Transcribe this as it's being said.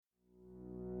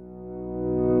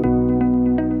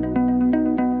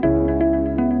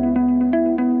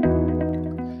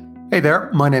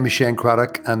there, my name is Shane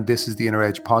Craddock, and this is the Inner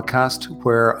Edge podcast,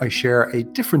 where I share a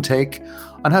different take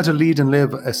on how to lead and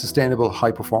live a sustainable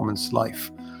high-performance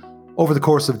life. Over the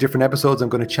course of different episodes, I'm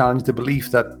going to challenge the belief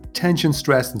that tension,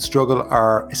 stress, and struggle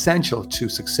are essential to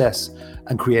success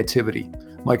and creativity.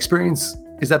 My experience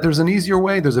is that there's an easier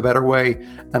way, there's a better way,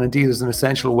 and indeed there's an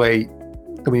essential way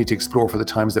that we need to explore for the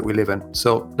times that we live in.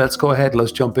 So let's go ahead,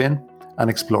 let's jump in and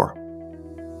explore.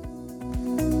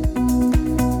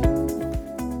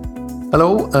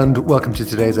 Hello and welcome to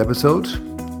today's episode,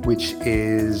 which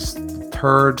is the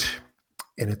third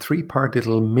in a three-part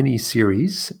little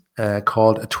mini-series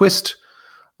called A Twist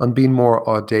on Being More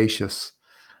Audacious.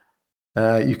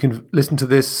 You can listen to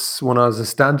this one as a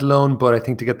standalone, but I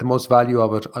think to get the most value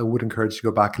of it, I would encourage you to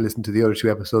go back and listen to the other two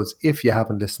episodes if you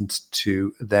haven't listened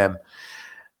to them.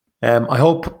 I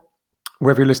hope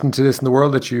wherever you're listening to this in the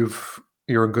world that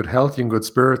you're in good health, you're in good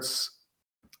spirits.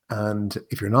 And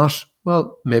if you're not,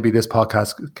 well, maybe this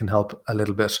podcast can help a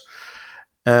little bit.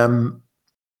 The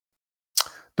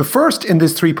first in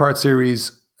this three-part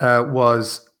series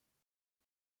was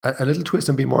a little twist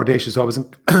on being more audacious. So I was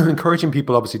encouraging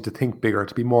people, obviously, to think bigger,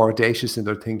 to be more audacious in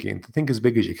their thinking, to think as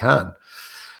big as you can.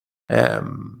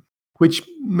 Which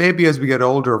maybe as we get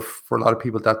older, for a lot of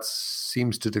people, that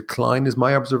seems to decline, is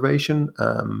my observation.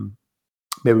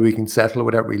 Maybe we can settle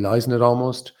without realizing it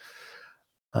almost.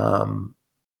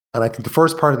 And I think the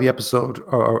first part of the episode,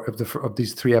 or of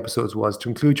these three episodes, was to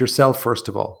include yourself, first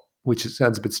of all, which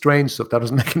sounds a bit strange. So if that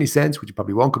doesn't make any sense, which you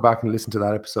probably won't go back and listen to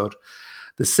that episode.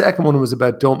 The second one was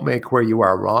about don't make where you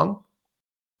are wrong.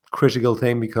 Critical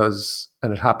thing, because,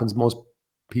 and it happens, most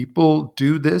people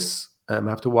do this. I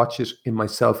have to watch it in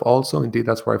myself also. Indeed,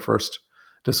 that's where I first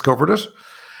discovered it.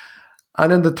 And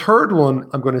then the third one,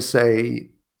 I'm going to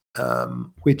say,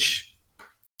 which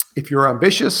if you're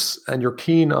ambitious and you're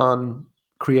keen on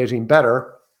creating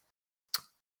better,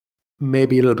 may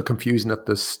be a little bit confusing at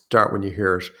the start when you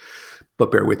hear it,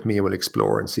 but bear with me and we'll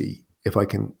explore and see if I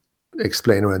can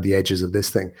explain around the edges of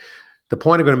this thing. The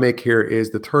point I'm going to make here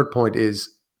is, the third point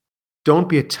is, don't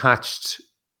be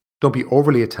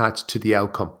overly attached to the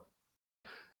outcome.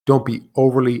 Don't be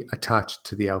overly attached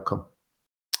to the outcome.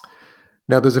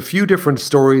 Now, there's a few different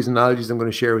stories and analogies I'm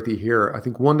going to share with you here. I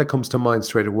think one that comes to mind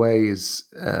straight away is,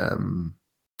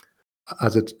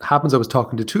 as it happens, I was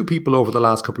talking to two people over the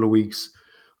last couple of weeks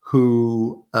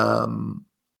who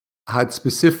had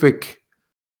specific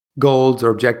goals or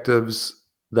objectives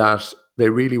that they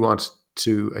really want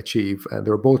to achieve. And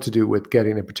they were both to do with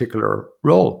getting a particular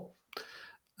role,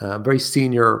 very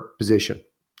senior position.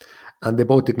 And they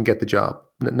both didn't get the job,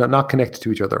 not connected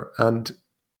to each other. And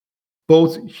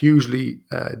both hugely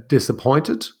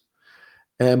disappointed.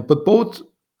 But both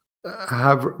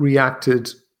have reacted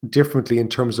differently in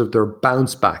terms of their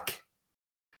bounce back.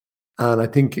 And I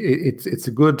think it's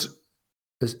a good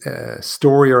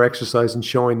story or exercise in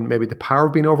showing maybe the power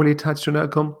of being overly attached to an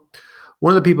outcome.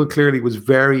 One of the people clearly was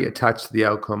very attached to the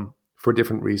outcome for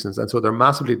different reasons. And so they're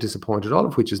massively disappointed, all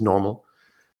of which is normal.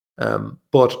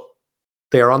 But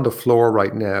they are on the floor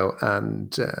right now.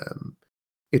 And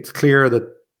it's clear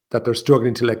that they're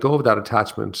struggling to let go of that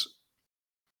attachment.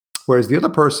 Whereas the other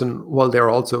person, while they're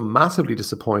also massively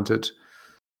disappointed,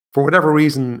 for whatever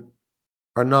reason,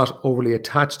 are not overly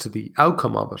attached to the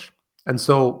outcome of it. And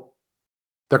so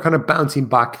they're kind of bouncing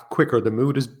back quicker. The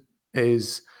mood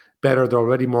is better. They're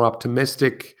already more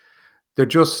optimistic. They're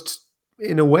just,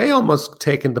 in a way, almost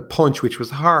taking the punch, which was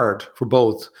hard for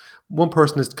both. One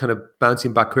person is kind of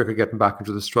bouncing back quicker, getting back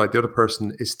into the stride. The other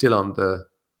person is still on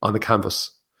the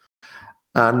canvas.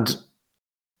 And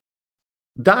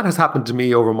that has happened to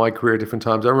me over my career different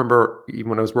times. I remember even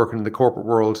when I was working in the corporate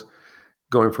world,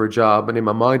 going for a job, and in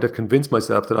my mind, I'd convinced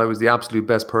myself that I was the absolute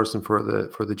best person for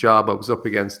the job. I was up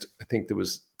against, I think there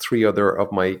was three other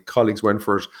of my colleagues went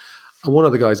for it, and one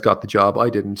of the guys got the job, I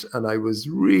didn't, and I was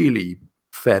really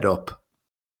fed up.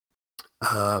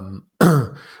 But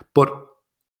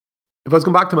if I was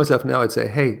going back to myself now, I'd say,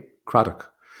 hey, Craddock,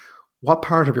 what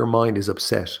part of your mind is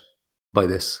upset by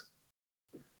this?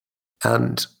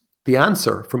 And the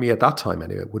answer for me at that time,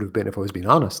 anyway, would have been, if I was being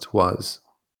honest, was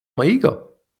my ego.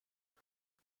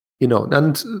 You know,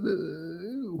 and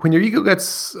when your ego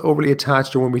gets overly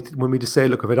attached, or when we just say,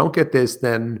 look, if I don't get this,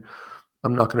 then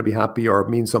I'm not going to be happy, or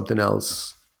it means something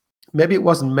else. Maybe it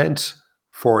wasn't meant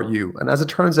for you. And as it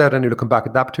turns out, anyway, looking back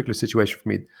at that particular situation for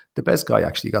me, the best guy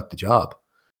actually got the job.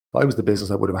 If I was the business,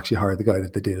 I would have actually hired the guy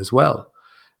that they did as well.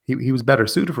 He was better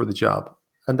suited for the job.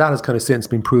 And that has kind of since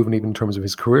been proven even in terms of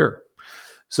his career.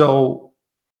 So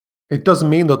it doesn't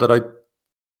mean, though, that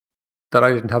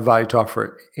I didn't have value to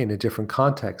offer in a different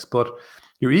context. But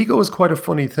Your ego is quite a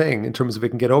funny thing in terms of it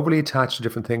can get overly attached to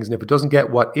different things. And if it doesn't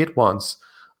get what it wants,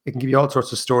 it can give you all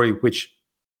sorts of story, which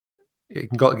it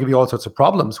can give you all sorts of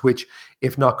problems, which,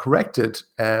 if not corrected,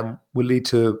 will lead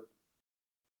to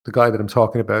the guy that I'm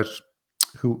talking about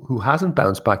who hasn't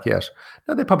bounced back yet.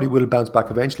 Now, they probably will bounce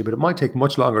back eventually, but it might take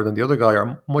much longer than the other guy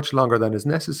or much longer than is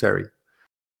necessary.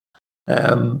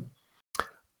 A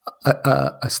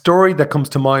story that comes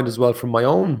to mind as well from my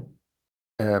own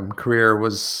career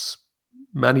was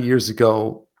many years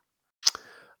ago.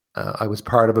 I was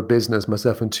part of a business,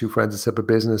 myself and two friends set up a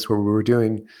business where we were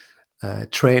doing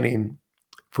training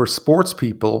for sports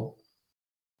people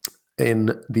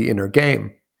in the inner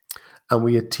game. And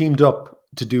we had teamed up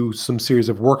to do some series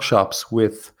of workshops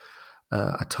with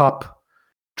a top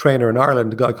trainer in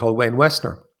Ireland, a guy called Wayne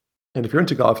Westner. And if you're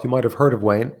into golf, you might have heard of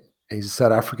Wayne. He's a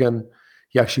South African.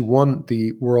 He actually won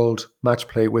the world match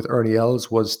play with Ernie Els,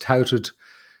 was touted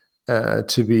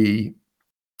to be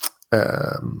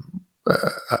an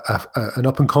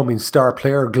up-and-coming star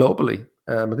player globally.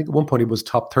 I think at one point he was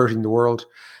top 30 in the world,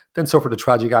 then suffered a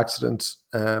tragic accident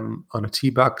on a tee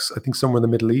box, I think somewhere in the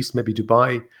Middle East, maybe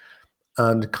Dubai,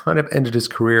 and kind of ended his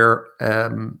career. A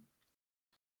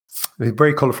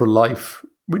very colourful life,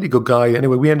 really good guy.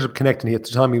 Anyway, we ended up connecting. At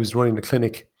the time, he was running a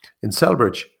clinic in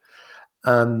Selbridge.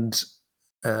 And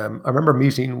I remember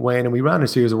meeting Wayne, and we ran a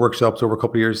series of workshops over a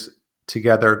couple of years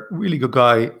together. Really good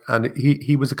guy. And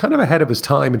he was kind of ahead of his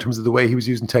time in terms of the way he was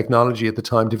using technology at the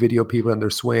time to video people and their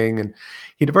swing. And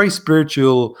he had a very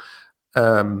spiritual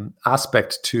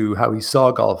aspect to how he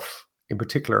saw golf in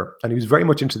particular. And he was very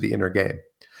much into the inner game.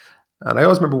 And I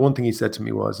always remember one thing he said to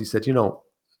me was, he said,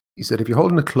 if you're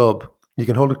holding a club, you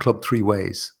can hold a club three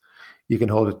ways. You can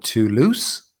hold it too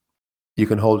loose, you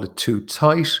can hold it too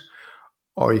tight,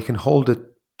 or you can hold it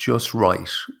just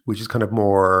right, which is kind of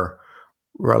more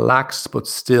relaxed, but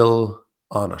still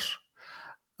on it.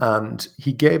 And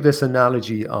he gave this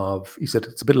analogy of, he said,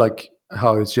 it's a bit like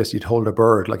how it's just you'd hold a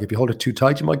bird. Like if you hold it too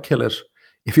tight, you might kill it.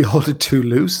 If you hold it too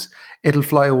loose, it'll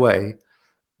fly away.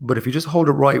 But if you just hold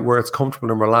it right where it's comfortable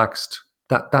and relaxed,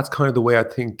 that's kind of the way I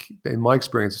think, in my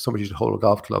experience, somebody should hold a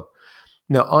golf club.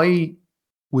 Now, I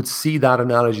would see that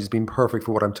analogy as being perfect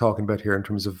for what I'm talking about here in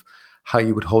terms of how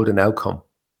you would hold an outcome.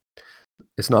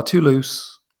 It's not too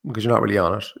loose because you're not really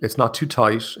on it. It's not too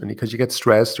tight, and because you get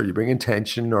stressed or you bring in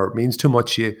tension or it means too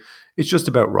much to you, it's just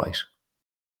about right.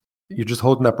 You're just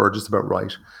holding that bird just about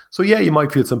right. So yeah, you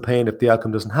might feel some pain if the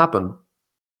outcome doesn't happen,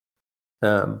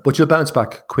 but you'll bounce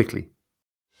back quickly.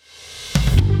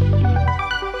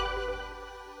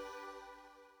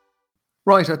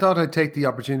 Right, I thought I'd take the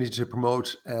opportunity to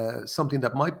promote something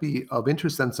that might be of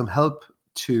interest and some help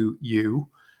to you.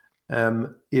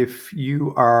 If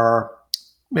you are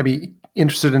maybe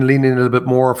interested in leaning a little bit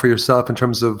more for yourself in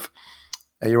terms of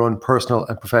your own personal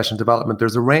and professional development,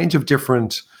 there's a range of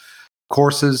different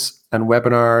courses and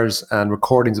webinars and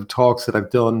recordings of talks that I've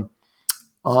done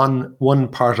on one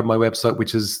part of my website,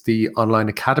 which is the Online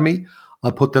Academy.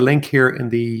 I'll put the link here in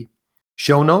the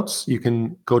show notes. You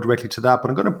can go directly to that, but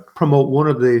I'm going to promote one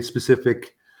of the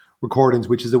specific recordings,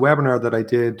 which is a webinar that I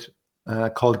did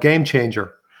called Game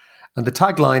Changer. And the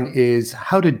tagline is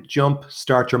how to jump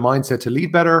start your mindset to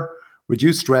lead better,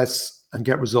 reduce stress, and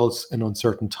get results in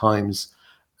uncertain times.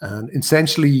 And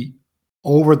essentially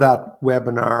over that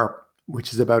webinar,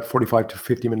 which is about 45 to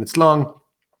 50 minutes long,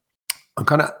 I'm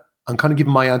kind of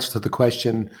giving my answer to the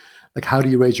question, like, how do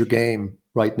you raise your game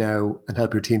right now and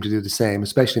help your team to do the same,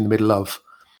 especially in the middle of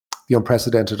the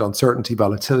unprecedented uncertainty,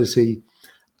 volatility.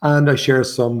 And I share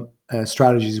some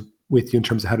strategies with you in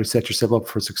terms of how to set yourself up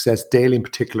for success daily in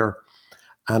particular,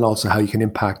 and also how you can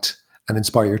impact and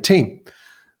inspire your team.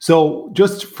 So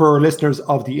just for listeners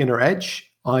of The Inner Edge,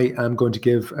 I am going to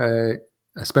give a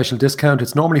special discount.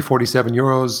 It's normally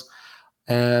 €47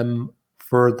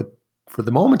 for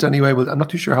the moment anyway. I'm not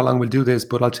too sure how long we'll do this,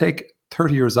 but I'll take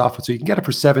 30 euros off it. So you can get it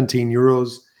for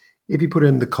 €17 if you put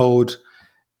in the code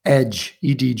EDGE,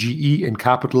 EDGE in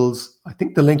capitals. I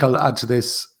think the link I'll add to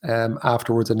this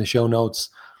afterwards in the show notes.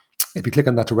 If you click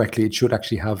on that directly, it should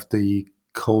actually have the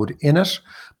code in it.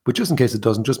 But just in case it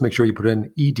doesn't, just make sure you put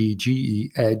in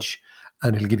EDGE, EDGE,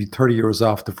 and it'll give you 30 euros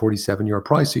off the €47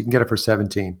 price. So you can get it for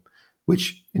 17,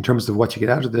 which in terms of what you get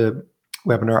out of the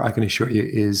webinar, I can assure you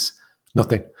is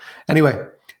nothing. Anyway,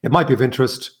 it might be of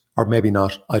interest or maybe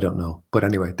not. I don't know. But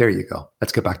anyway, there you go.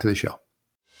 Let's get back to the show.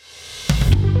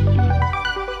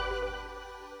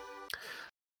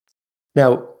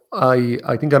 Now,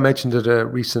 I think I mentioned at a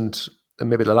recent,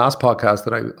 maybe the last podcast,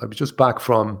 that I was just back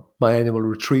from my annual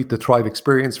retreat, the Thrive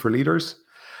Experience for Leaders.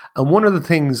 And one of the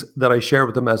things that I share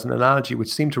with them as an analogy,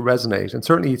 which seemed to resonate, and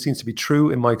certainly it seems to be true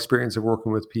in my experience of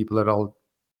working with people at all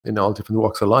in all different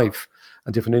walks of life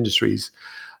and different industries.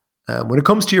 When it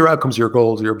comes to your outcomes, your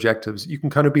goals, your objectives, you can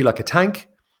kind of be like a tank,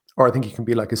 or I think you can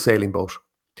be like a sailing boat.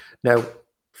 Now,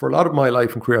 for a lot of my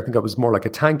life and career, I think I was more like a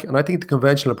tank. And I think the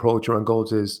conventional approach around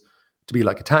goals is to be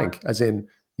like a tank, as in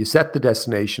you set the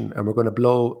destination and we're going to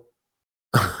blow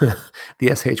the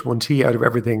SH1T out of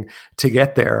everything to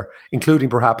get there, including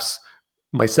perhaps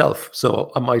myself.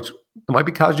 So there might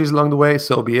be casualties along the way,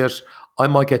 so be it. I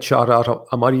might get shot at,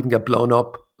 I might even get blown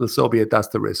up, well, so be it, that's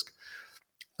the risk.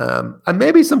 And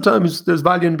maybe sometimes there's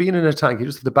value in being in a tank. You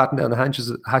just have to batten down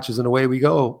the hatches and away we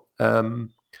go.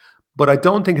 But I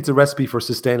don't think it's a recipe for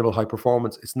sustainable high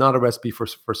performance. It's not a recipe for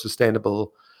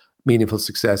sustainable, meaningful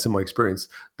success in my experience.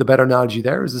 The better analogy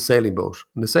there is the sailing boat.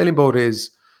 And the sailing boat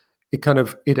is,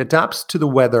 it adapts to the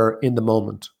weather in the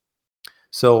moment.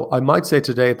 So I might say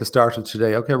today, at the start of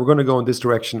today, okay, we're going to go in this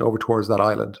direction over towards that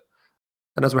island.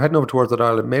 And as we're heading over towards that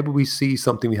island, maybe we see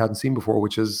something we hadn't seen before,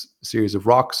 which is a series of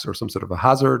rocks or some sort of a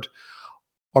hazard.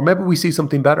 Or maybe we see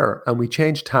something better and we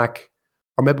change tack,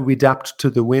 or maybe we adapt to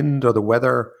the wind or the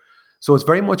weather. So it's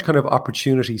very much kind of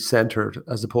opportunity centered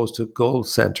as opposed to goal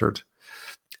centered.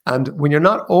 And when you're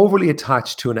not overly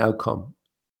attached to an outcome,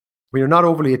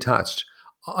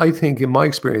 I think in my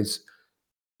experience,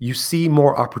 you see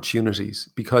more opportunities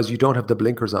because you don't have the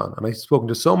blinkers on. And I've spoken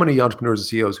to so many entrepreneurs and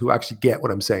CEOs who actually get what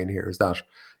I'm saying here is that,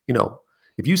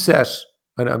 if you set,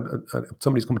 and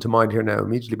somebody's coming to mind here now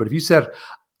immediately, but if you set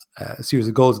a series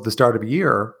of goals at the start of a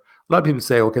year, a lot of people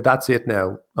say, okay, that's it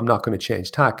now. I'm not going to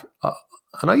change tack.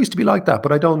 And I used to be like that,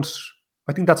 but I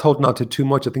think that's holding on to too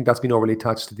much. I think that's been overly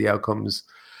attached to the outcomes.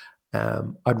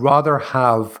 I'd rather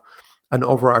have an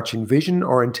overarching vision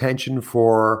or intention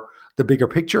for the bigger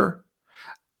picture.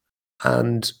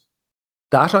 And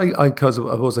that because I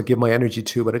suppose I give my energy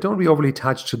to, but I don't be overly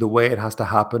attached to the way it has to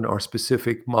happen or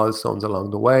specific milestones along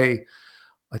the way.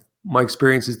 My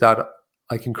experience is that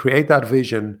I can create that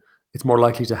vision. It's more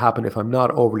likely to happen if I'm not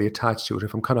overly attached to it,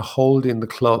 if I'm kind of holding the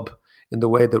club in the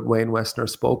way that Wayne Westner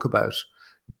spoke about,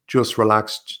 just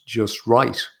relaxed, just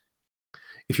right.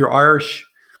 If you're Irish,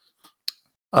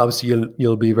 obviously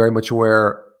you'll be very much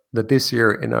aware that this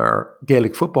year in our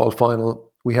Gaelic football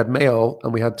final, we had Mayo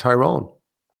and we had Tyrone.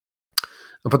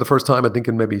 And for the first time, I think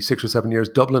in maybe 6 or 7 years,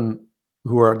 Dublin,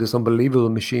 who are this unbelievable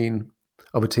machine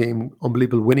of a team,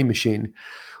 unbelievable winning machine,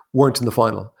 weren't in the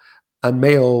final. And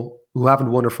Mayo, who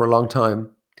haven't won it for a long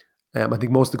time, I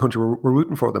think most of the country were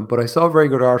rooting for them. But I saw a very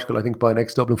good article, I think, by an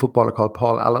ex-Dublin footballer called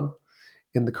Paul Allen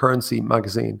in the Currency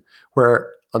magazine,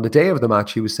 where on the day of the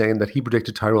match, he was saying that he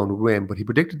predicted Tyrone would win, but he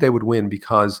predicted they would win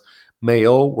because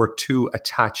Mayo were too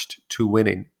attached to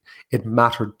winning. It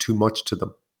mattered too much to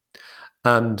them.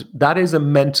 And that is a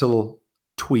mental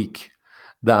tweak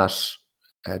that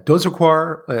does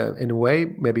require, in a way,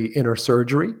 maybe inner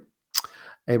surgery.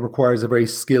 It requires a very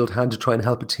skilled hand to try and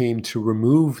help a team to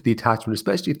remove the attachment,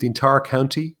 especially if the entire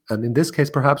county, and in this case,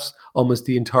 perhaps almost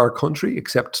the entire country,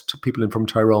 except to people in from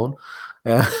Tyrone,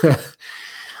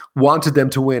 wanted them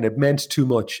to win. It meant too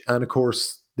much. And of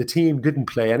course, the team didn't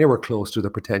play anywhere close to their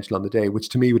potential on the day, which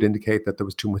to me would indicate that there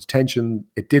was too much tension.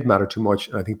 It did matter too much.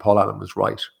 And I think Paul Allen was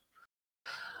right.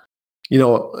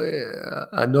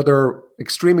 Another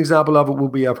extreme example of it will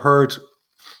be, I've heard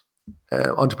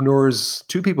entrepreneurs,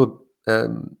 two people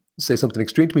say something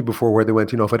extreme to me before where they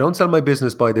went, if I don't sell my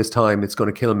business by this time, it's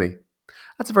going to kill me.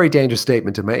 That's a very dangerous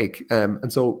statement to make.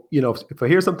 And so, if I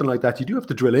hear something like that, you do have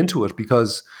to drill into it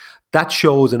because that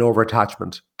shows an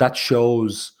over-attachment. That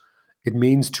shows it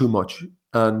means too much.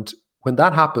 And when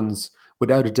that happens,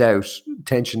 without a doubt,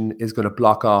 tension is going to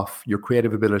block off your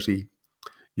creative ability,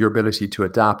 your ability to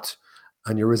adapt,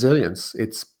 and your resilience.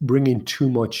 It's bringing too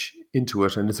much into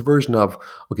it. And it's a version of,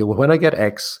 okay, well, when I get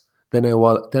X, then I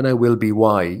will be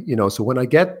Y. So when I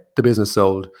get the business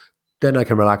sold, then I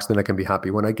can relax, then I can be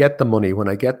happy. When I get the money, when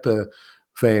I get the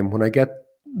fame, when I get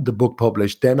the book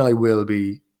published, then I will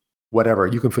be whatever.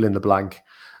 You can fill in the blank.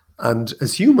 And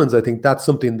as humans, I think that's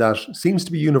something that seems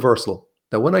to be universal,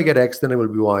 that when I get X, then I will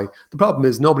be Y. The problem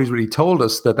is nobody's really told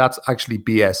us that that's actually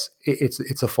BS.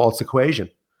 It's a false equation.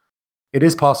 It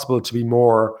is possible to be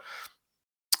more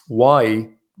Y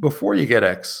before you get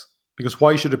X, because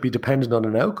why should it be dependent on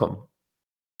an outcome?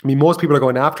 I mean, most people are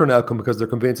going after an outcome because they're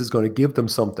convinced it's going to give them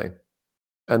something.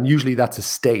 And usually that's a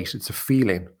state, it's a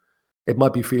feeling. It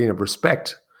might be a feeling of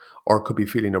respect, or it could be a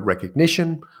feeling of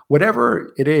recognition.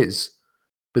 Whatever it is,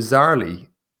 bizarrely,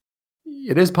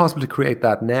 it is possible to create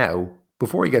that now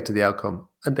before you get to the outcome.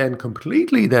 And then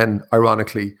completely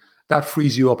ironically, that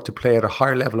frees you up to play at a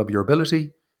higher level of your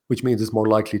ability, which means it's more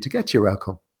likely to get your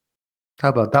outcome. How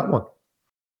about that one?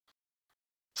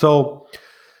 So,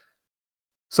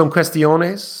 some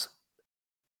cuestiones.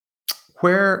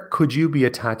 Where could you be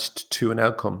attached to an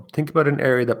outcome? Think about an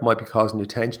area that might be causing you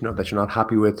tension or that you're not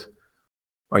happy with.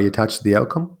 Are you attached to the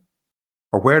outcome?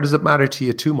 Or where does it matter to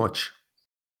you too much?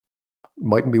 It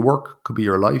mightn't be work, could be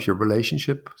your life, your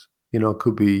relationship, it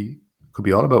could be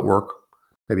all about work,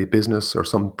 maybe a business or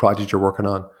some project you're working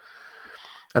on.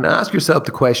 And ask yourself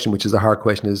the question, which is a hard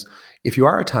question, is if you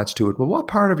are attached to it, well, what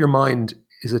part of your mind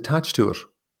is attached to it?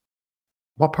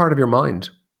 What part of your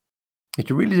mind? If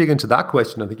you really dig into that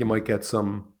question, I think you might get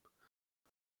some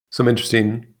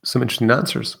interesting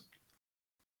answers.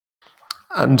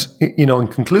 And in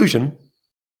conclusion,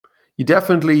 you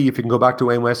definitely, if you can go back to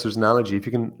Wayne Wester's analogy, if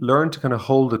you can learn to kind of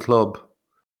hold the club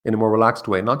in a more relaxed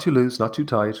way, not too loose, not too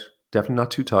tight, definitely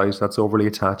not too tight, that's overly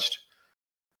attached,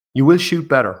 you will shoot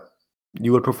better.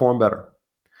 You will perform better.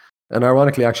 And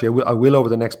ironically, actually, I will over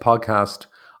the next podcast,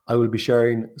 I will be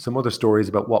sharing some other stories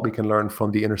about what we can learn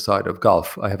from the inner side of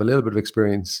golf. I have a little bit of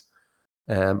experience,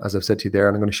 as I've said to you there,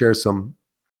 and I'm going to share some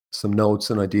notes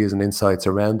and ideas and insights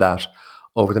around that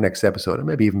over the next episode and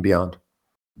maybe even beyond.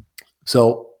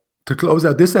 So to close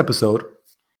out this episode,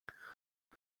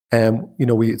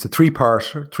 it's a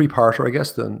three-parter, I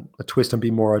guess, then a twist on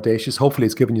Be More Audacious. Hopefully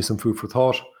it's given you some food for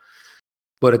thought.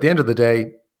 But at the end of the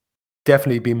day,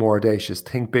 definitely be more audacious.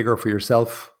 Think bigger for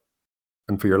yourself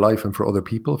and for your life and for other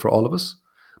people, for all of us.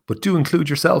 But do include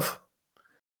yourself.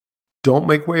 Don't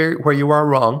make where you are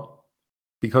wrong,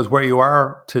 because where you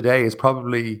are today is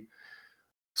probably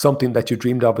something that you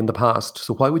dreamed of in the past.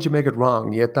 So why would you make it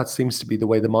wrong? Yet that seems to be the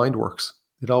way the mind works.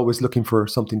 It's always looking for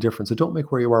something different. So don't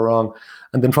make where you are wrong.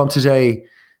 And then from today,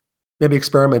 maybe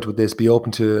experiment with this. Be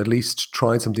open to at least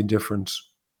trying something different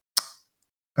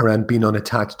around being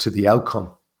unattached to the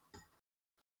outcome.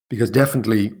 Because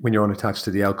definitely when you're unattached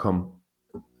to the outcome,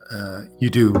 you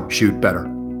do shoot better.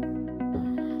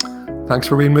 Thanks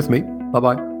for being with me.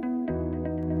 Bye-bye.